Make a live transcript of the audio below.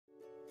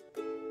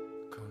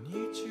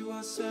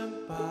Konnichiwa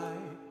senpai,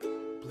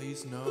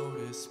 please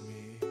notice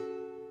me.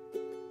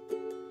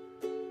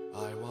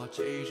 I watch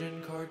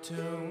Asian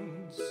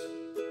cartoons,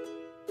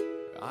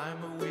 I'm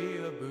a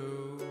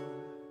weeaboo.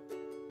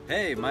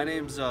 Hey, my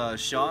name's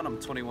Sean, I'm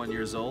 21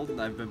 years old,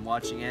 and I've been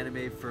watching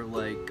anime for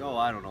like,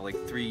 I don't know,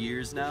 like 3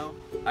 years now.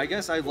 I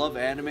guess I love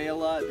anime a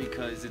lot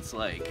because it's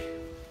like,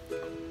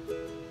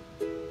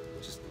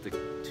 just the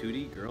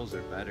 2D girls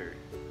are better,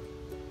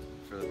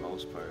 for the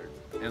most part.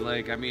 And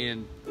like, I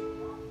mean,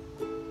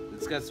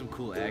 it's got some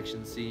cool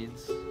action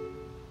scenes,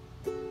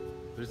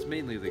 but it's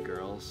mainly the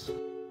girls.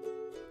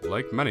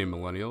 Like many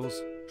millennials,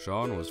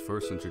 Sean was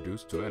first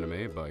introduced to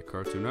anime by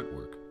Cartoon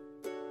Network.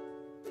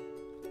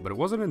 But it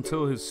wasn't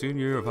until his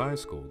senior year of high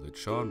school that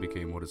Sean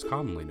became what is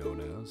commonly known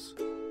as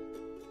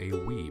a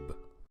weeb.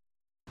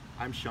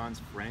 I'm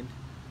Sean's friend.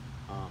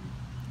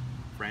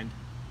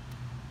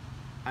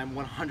 I'm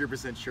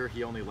 100% sure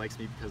he only likes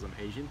me because I'm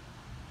Asian.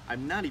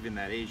 I'm not even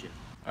that Asian.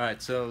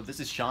 Alright, so this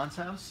is Sean's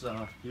house.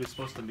 He was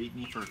supposed to meet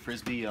me for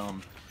Frisbee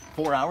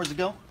 4 hours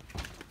ago.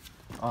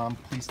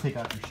 Please take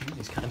out your shoes,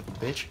 he's kind of a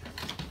bitch.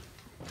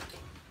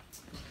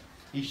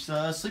 He's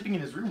sleeping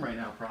in his room right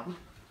now, probably.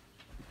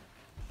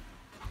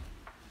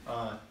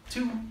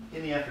 2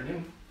 in the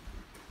afternoon.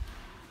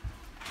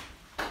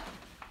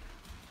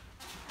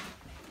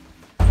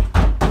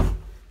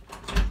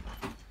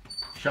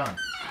 Sean,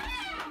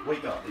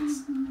 wake up.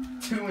 It's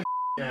 2 in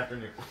the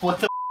afternoon. What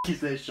the f is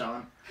this,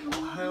 Sean?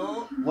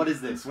 What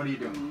is this? What are you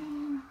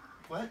doing?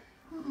 What?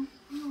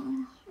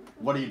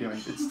 What are you doing?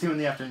 It's 2 in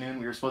the afternoon.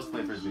 We were supposed to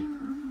play Frisbee.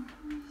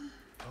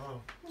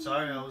 Oh,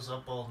 sorry, I was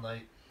up all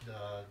night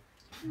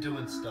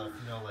doing stuff.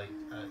 You know, like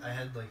I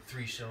had like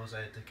 3 shows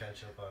I had to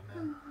catch up on,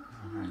 man.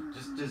 Alright,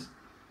 just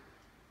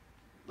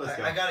let's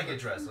go. I gotta get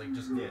dressed. Like,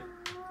 just Yeah.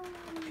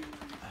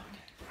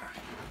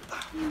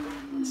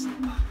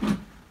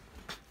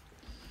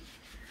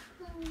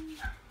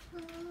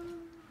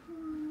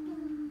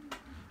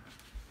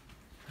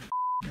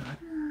 God.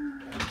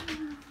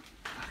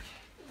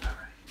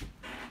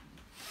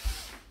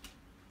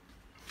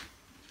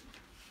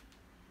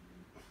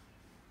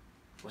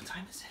 What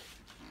time is it?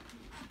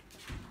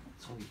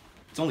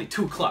 It's only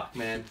 2 o'clock,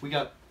 man. We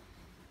got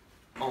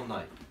all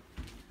night.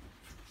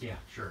 yeah,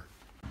 sure.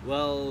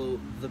 Well,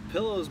 the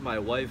pillow's my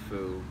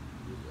waifu.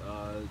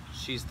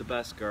 She's the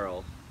best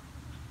girl.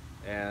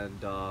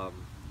 And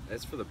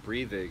as for the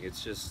breathing,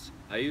 it's just,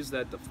 I use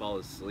that to fall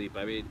asleep.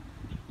 I mean,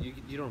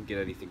 you don't get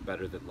anything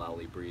better than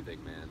lolly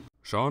breathing, man.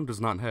 Sean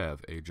does not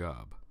have a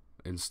job.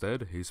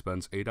 Instead, he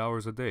spends 8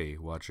 hours a day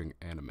watching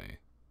anime.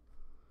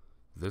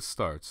 This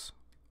starts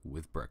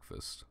with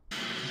breakfast.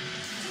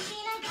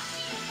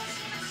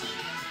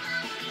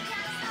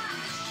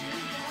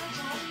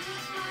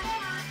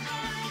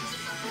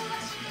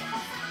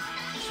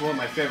 It's one of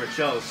my favorite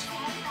shows.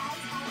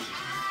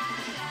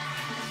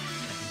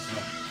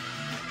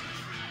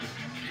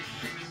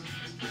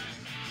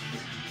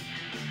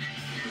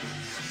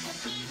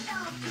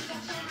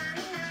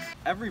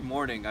 Every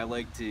morning I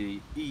like to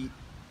eat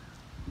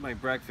my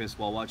breakfast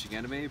while watching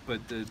anime,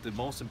 but the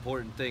most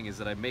important thing is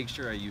that I make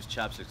sure I use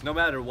chopsticks, no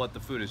matter what the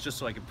food is, just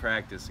so I can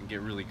practice and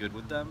get really good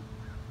with them,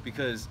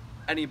 because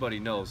anybody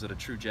knows that a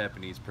true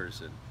Japanese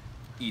person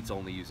eats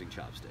only using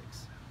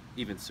chopsticks,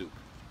 even soup.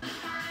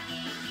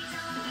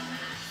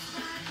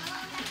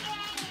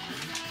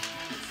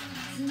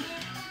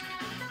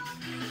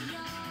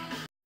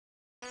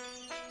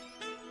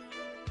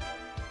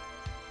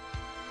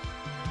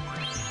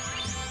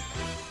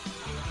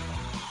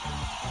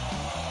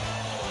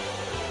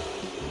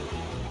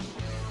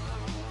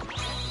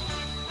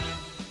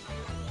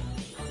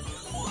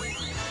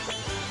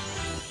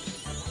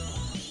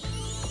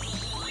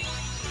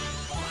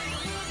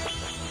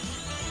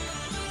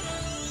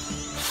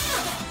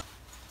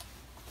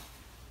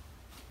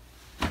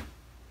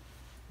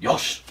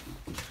 Yosh!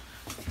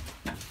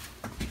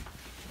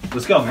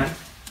 Let's go, man.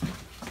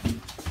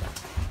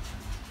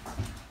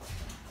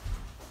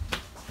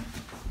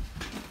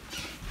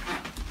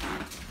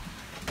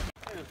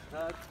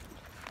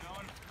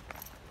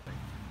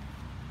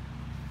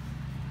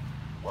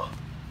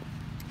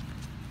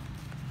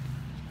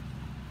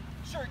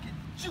 Shuriken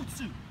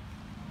Jutsu!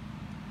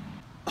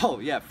 Oh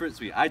yeah,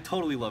 Frisbee. I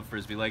totally love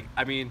Frisbee. Like,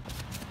 I mean,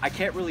 I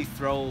can't really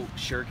throw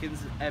shurikens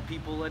at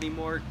people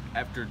anymore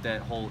after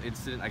that whole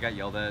incident. I got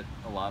yelled at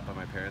a lot by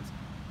my parents.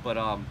 But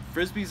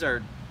Frisbees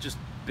are just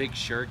big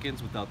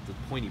shurikens without the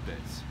pointy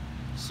bits.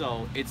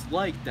 So it's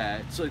like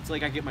that. So it's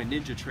like I get my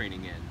ninja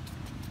training in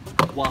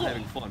while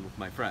having fun with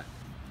my friend.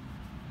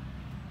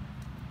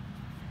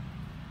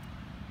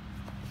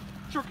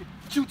 Shuriken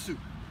Jutsu!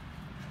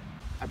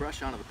 I brought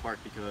Sean to the park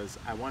because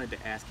I wanted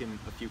to ask him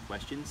a few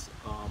questions.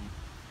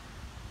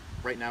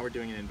 Right now we're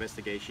doing an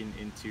investigation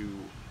into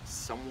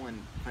someone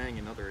planning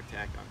another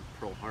attack on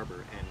Pearl Harbor,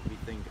 and we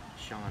think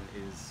Sean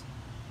is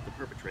the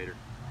perpetrator.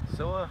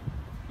 So,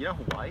 you know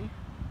Hawaii?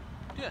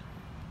 Yeah.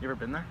 You ever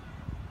been there?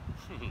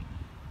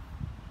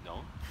 No.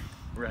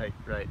 Right.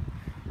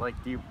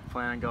 Like, do you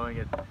plan on going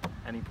at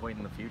any point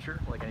in the future?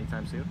 Like,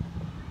 anytime soon?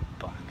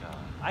 Fuck,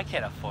 I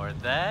can't afford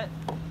that.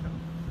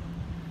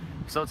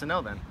 So it's a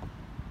no then.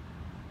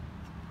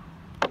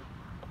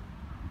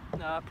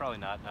 Nah, probably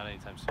not. Not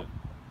anytime soon.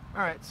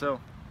 All right,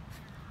 so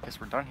guess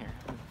we're done here.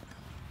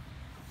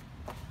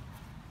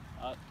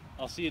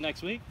 I'll see you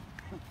next week.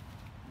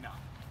 No.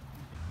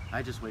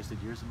 I just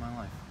wasted years of my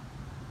life.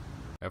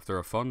 After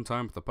a fun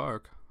time at the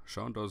park,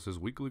 Sean does his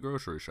weekly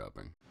grocery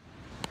shopping.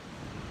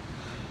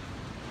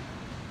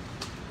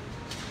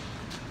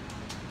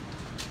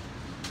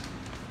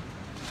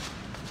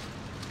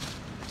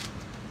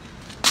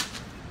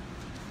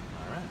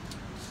 All right.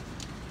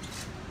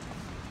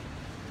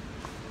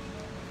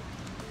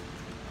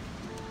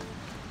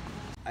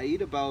 I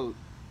eat about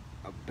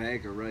a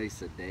bag of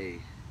rice a day,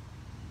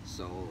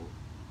 so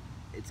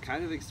it's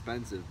kind of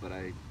expensive, but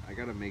I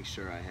gotta make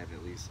sure I have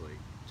at least like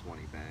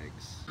 20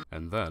 bags.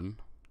 And then,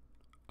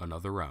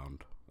 another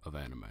round of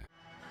anime.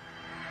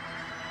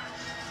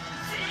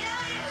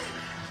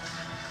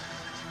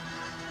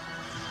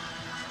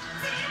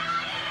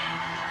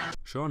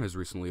 Sean has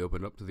recently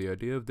opened up to the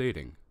idea of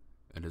dating,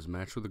 and has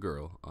matched with a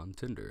girl on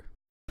Tinder.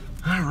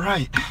 All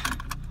right.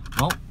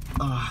 Well,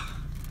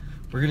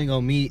 we're gonna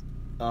go meet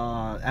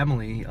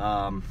Emily.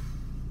 I'm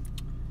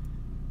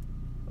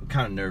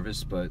kind of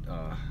nervous, but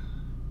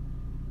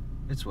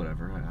it's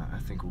whatever. I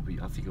think it'll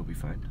be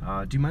fine.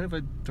 Do you mind if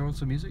I throw in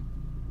some music?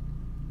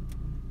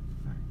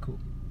 All right, cool.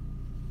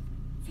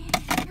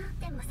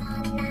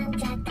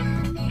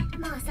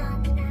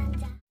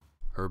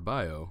 Her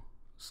bio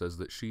says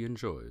that she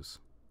enjoys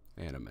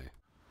anime.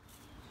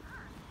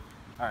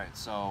 All right,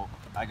 so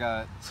I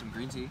got some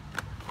green tea,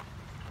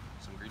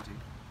 some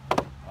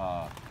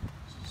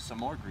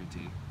more green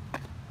tea,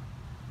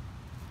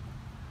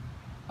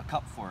 a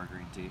cup for a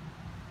green tea,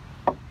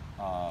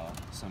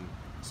 some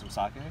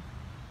sake.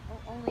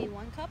 Only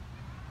one cup?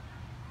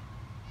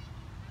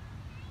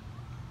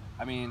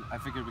 I mean, I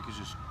figured we could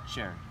just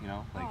share, you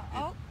know, like.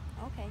 Oh,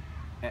 okay.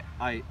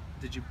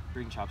 Did you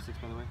bring chopsticks,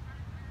 by the way?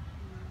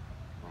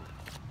 Well,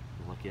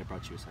 you're lucky I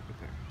brought you a second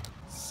pair.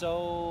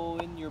 So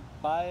in your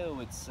bio,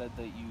 it said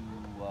that you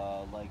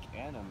like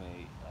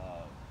anime.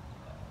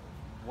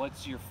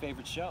 What's your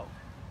favorite show?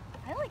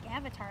 I like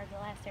Avatar: The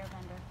Last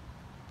Airbender.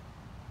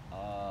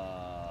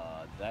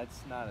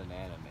 That's not an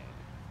anime.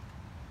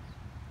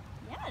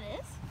 Yeah, it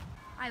is.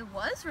 I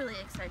was really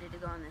excited to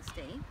go on this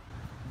date.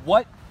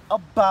 What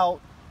about,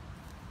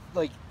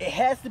 like, it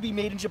has to be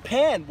made in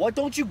Japan? What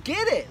don't you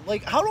get it?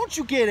 Like, how don't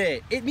you get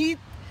it? It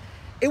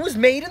was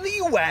made in the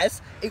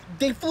US.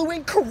 They flew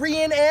in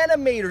Korean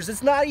animators.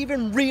 It's not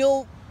even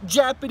real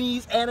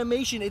Japanese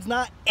animation. It's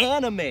not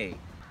anime.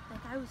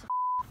 Like I was a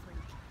freak.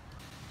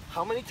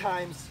 How many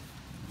times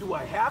do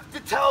I have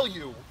to tell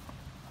you?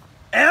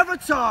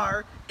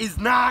 Avatar is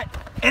not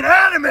an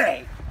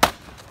anime!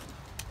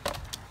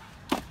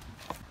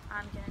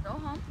 I'm gonna go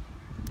home,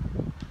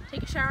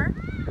 take a shower,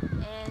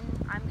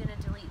 and I'm gonna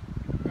delete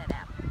that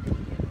app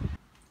immediately.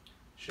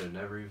 Should have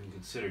never even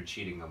considered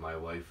cheating on my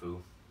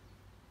waifu.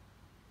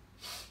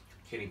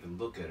 Can't even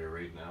look at her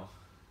right now.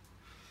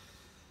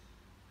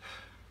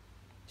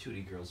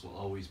 2D girls will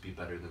always be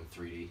better than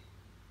 3D.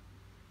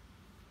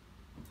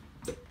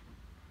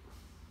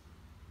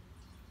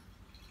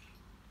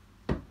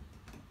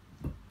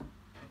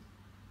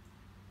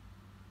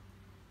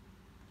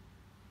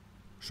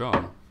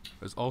 Sean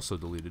has also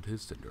deleted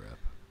his Tinder app.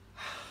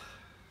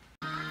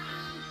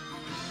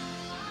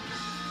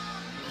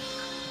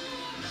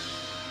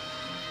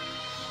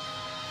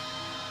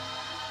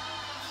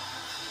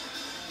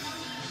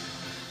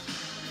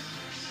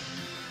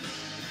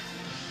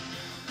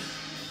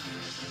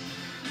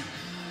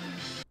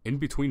 In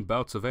between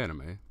bouts of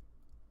anime,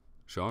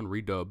 Sean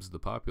redubs the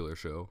popular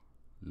show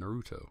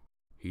Naruto.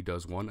 He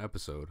does one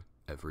episode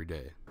every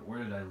day.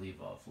 Where did I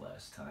leave off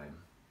last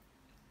time?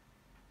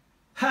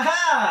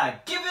 Haha!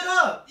 Give it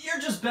up! You're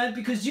just bent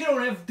because you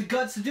don't have the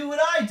guts to do what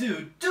I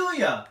do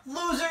ya?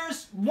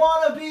 Losers,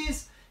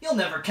 wannabes, you'll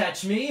never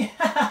catch me.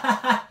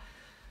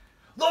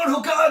 Lord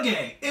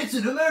Hokage, it's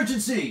an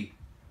emergency!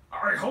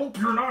 I hope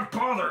you're not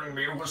bothering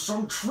me with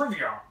some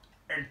trivia.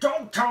 And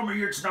don't tell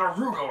me it's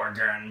Naruto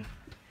again.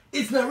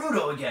 It's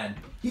Naruto again.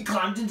 He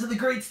climbed into the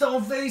Great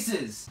Stone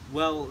Faces.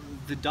 Well,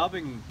 the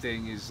dubbing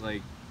thing is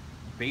like,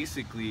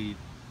 basically,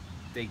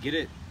 they get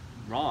it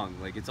wrong.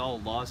 Like, it's all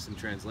lost in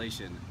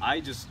translation.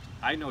 I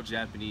know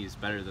Japanese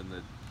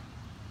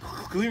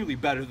clearly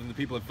better than the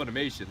people at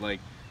Funimation. Like,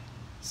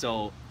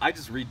 so I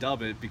just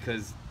redub it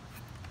because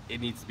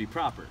it needs to be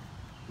proper.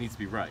 It needs to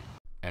be right.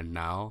 And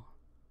now,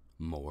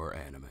 more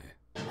anime.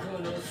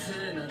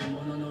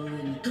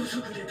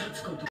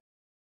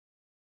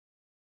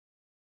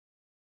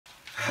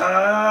 Ha!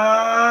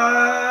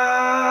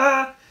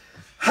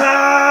 Ha!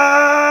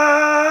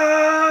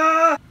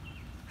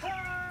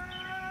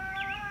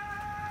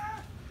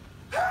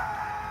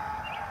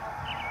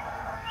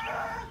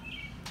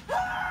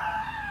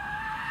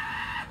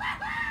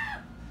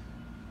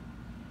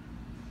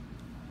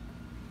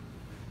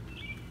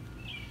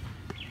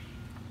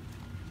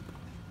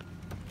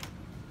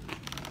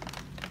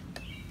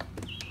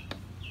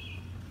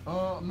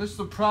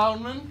 Mr.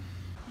 Proudman?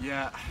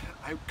 Yeah,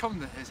 I come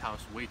to his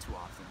house way too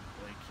often.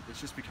 Like, it's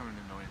just becoming an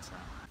annoyance now.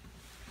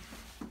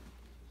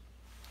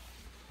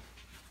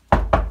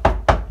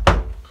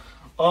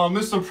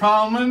 Mr.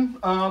 Prowman,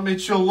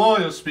 it's your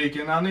lawyer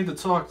speaking. I need to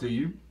talk to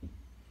you.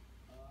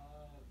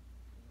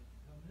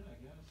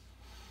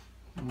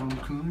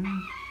 Okay.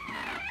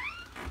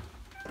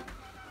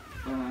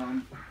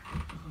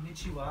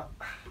 Konnichiwa.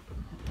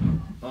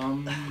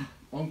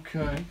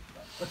 Okay.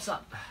 What's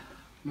up?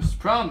 Mr.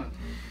 Prowman,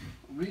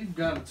 we've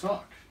got to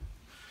talk.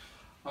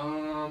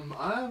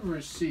 I've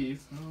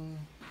received.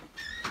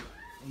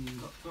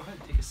 Go ahead,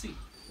 take a seat.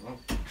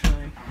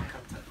 Okay.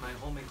 My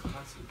homemade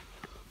katsu.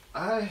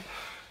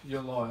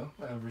 Your lawyer,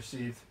 have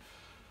received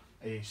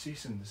a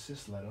cease and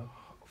desist letter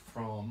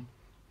from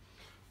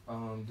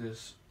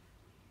this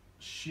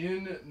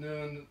Shin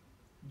Nun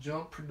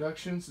Jump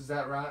Productions. Is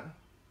that right?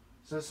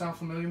 Does that sound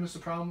familiar, Mr.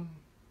 Prowman?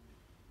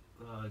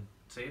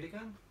 Say it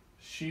again?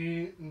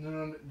 Shin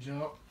Nun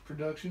Jump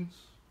Productions.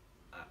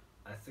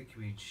 I think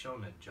we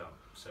shown a jump,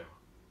 sir.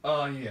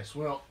 Yes.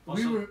 Well,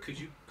 Also, could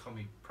you call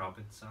me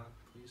Province-san,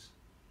 please?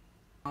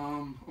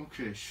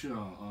 Okay,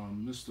 sure.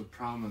 Mr.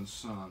 Prowman's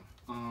son.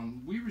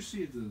 We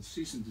received a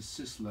cease and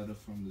desist letter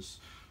from this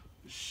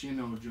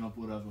Shino Jump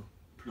whatever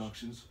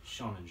Productions.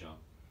 Shonen Jump.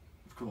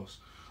 Of course.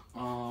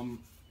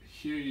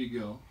 Here you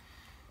go.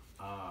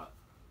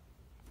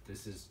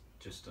 This is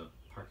just a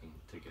parking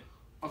ticket.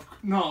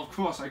 No, of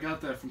course, I got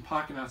that from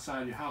parking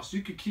outside your house.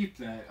 You could keep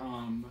that.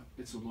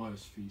 It's a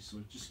lawyer's fee, so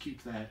just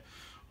keep that.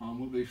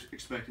 We'll be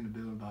expecting the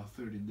bill in about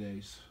 30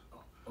 days.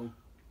 Oh,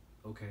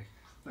 okay.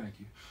 Thank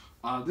you.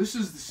 This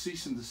is the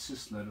cease and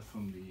desist letter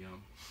from the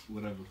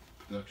whatever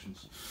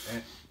Productions.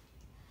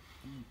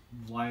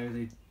 Why are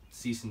they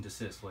cease and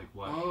desist? Like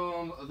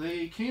what?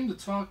 They came to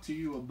talk to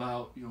you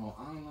about your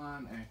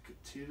online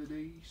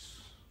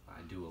activities.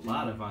 I do a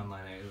lot of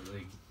online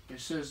like. It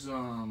says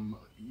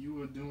you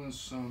were doing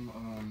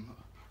some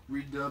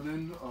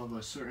redubbing of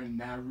a certain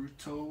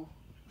Naruto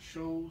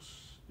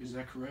shows. Is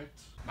that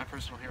correct? My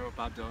personal hero,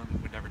 Bob Dylan,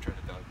 would never try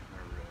to dub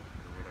or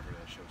whatever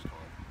that show's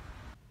called.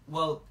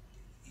 Well,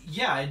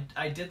 yeah,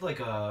 I did like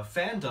a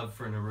fan dub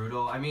for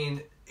Naruto. I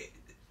mean,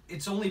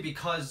 it's only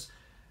because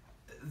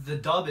the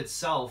dub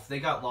itself, they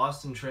got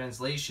lost in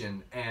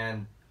translation.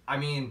 And, I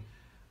mean,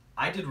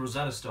 I did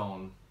Rosetta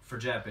Stone for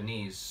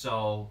Japanese,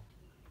 so...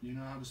 You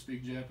know how to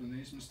speak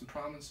Japanese, Mr.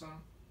 Prowman-san?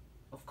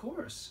 Of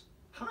course.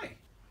 Hi.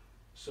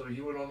 So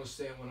you would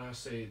understand when I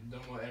say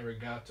domo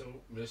arigato,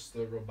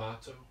 Mr.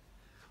 Roboto?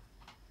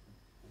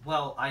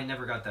 Well, I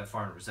never got that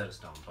far in Rosetta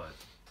Stone, but...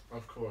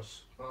 Of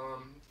course.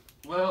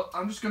 Well,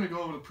 I'm just going to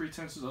go over the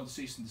pretenses of the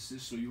cease and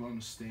desist so you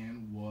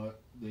understand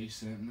what they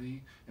sent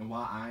me and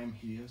why I am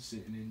here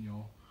sitting in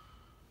your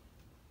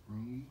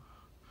room.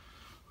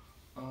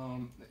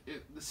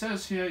 It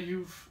says here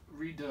you've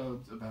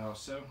redubbed about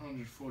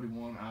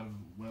 741 out of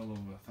well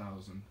over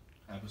 1,000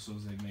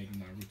 episodes they've made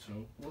in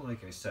Naruto. Well,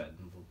 like I said,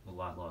 a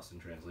lot lost in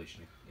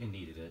translation. It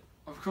needed it.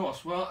 Of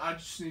course. Well, I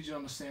just need you to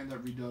understand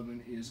that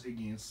redubbing is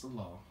against the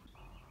law.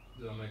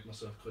 Did I make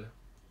myself clear?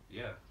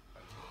 Yeah.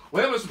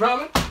 Well, Mr.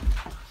 Prowman,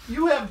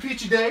 you have a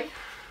peachy day.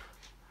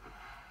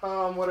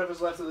 Whatever's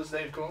left of this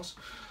day, of course.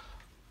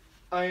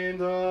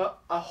 And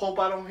I hope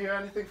I don't hear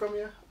anything from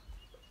you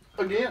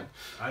again.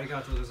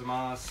 Arigatou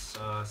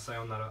gozaimasu.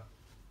 Sayonara.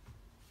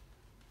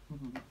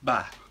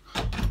 Bye.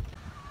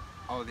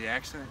 Oh, the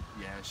accent?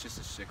 Yeah, it's just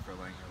a stick for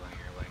Langer,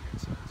 it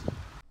says.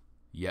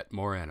 Yet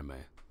more anime.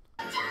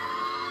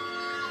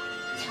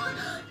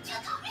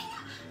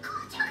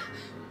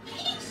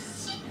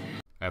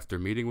 After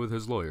meeting with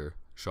his lawyer,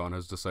 Sean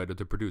has decided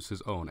to produce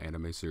his own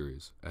anime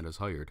series and has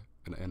hired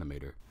an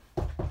animator.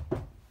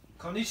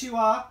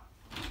 Konnichiwa.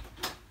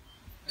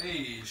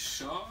 Hey,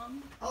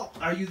 Sean. Oh,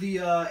 are you the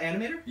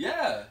animator?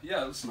 Yeah.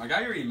 Listen, I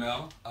got your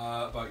email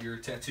about your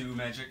tattoo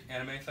magic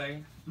anime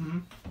thing. Mm-hmm.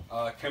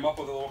 Came up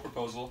with a little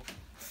proposal.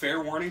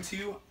 Fair warning to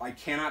you, I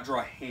cannot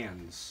draw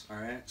hands. All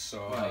right.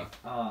 So,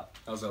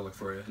 how's that look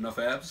for you? Enough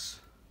abs?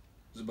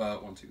 It's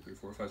about 1, 2, 3,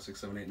 4, 5, 6,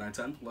 7, 8, 9,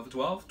 10, 11,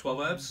 12.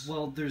 12 abs.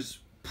 Well, there's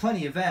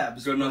plenty of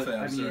abs. Good enough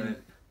abs, I mean, right?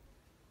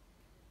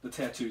 The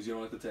tattoos. You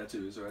don't like the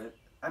tattoos, right?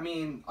 I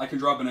mean, I can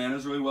draw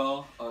bananas really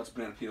well. It's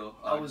banana peel.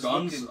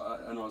 Guns,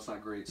 I know it's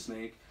not great.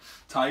 Snake.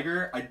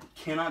 Tiger, I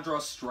cannot draw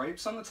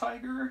stripes on the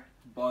tiger,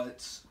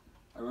 but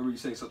I remember you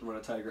saying something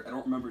about a tiger. I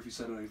don't remember if you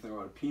said anything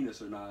about a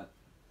penis or not.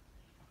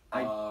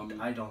 I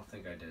don't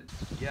think I did.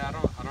 Yeah, I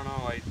don't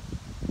know. I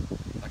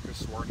could have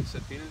sworn he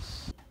said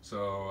penis.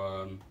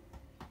 So,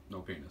 no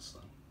penis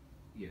then.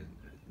 Yeah,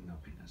 no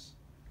penis.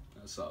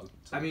 That's solid.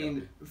 I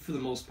mean, for the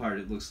most part,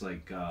 it looks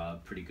like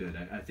pretty good.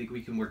 I think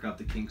we can work out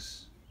the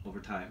kinks over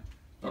time.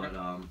 But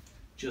Okay.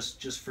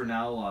 just for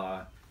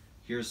now,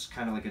 here's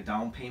kind of like a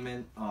down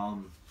payment.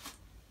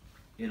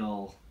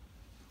 It'll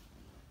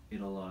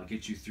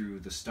get you through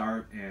the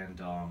start, and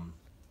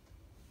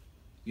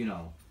you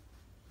know,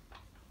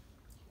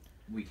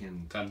 we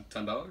can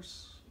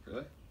 $10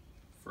 really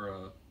for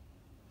a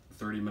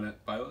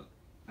 30-minute pilot.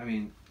 I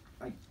mean,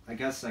 I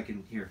guess I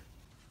can here.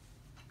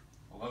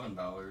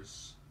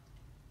 $11.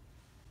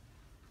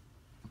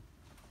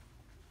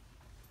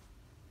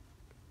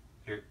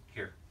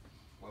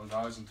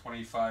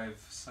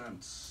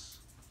 $11.25.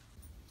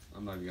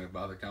 I'm not even gonna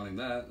bother counting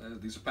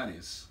that. These are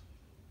pennies.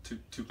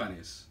 Two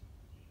pennies.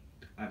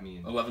 I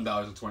mean,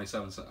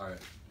 $11.27. All right.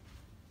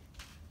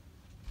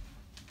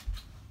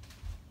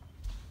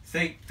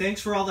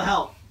 Thanks for all the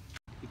help.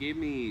 He gave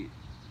me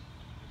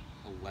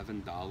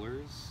 $11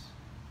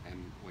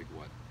 and like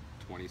what,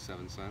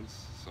 27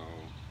 cents. So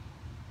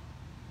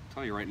I'm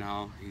telling you right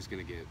now, he's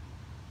gonna get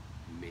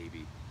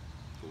maybe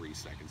 3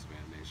 seconds of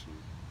animation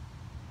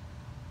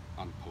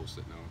on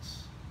post-it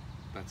notes.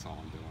 That's all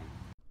I'm doing.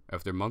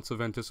 After months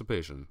of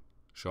anticipation,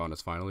 Sean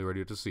is finally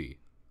ready to see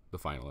the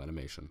final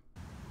animation.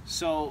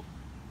 So,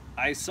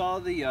 I saw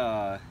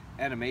the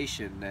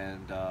animation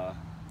and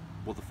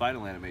well, the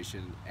final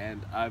animation,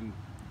 and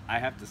I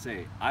have to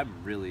say,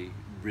 I'm really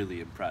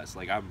impressed.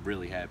 Like, I'm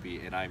really happy,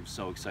 and I'm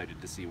so excited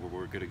to see where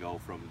we're gonna go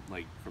from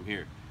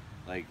here.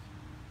 Like,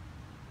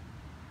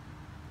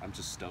 I'm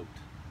just stoked.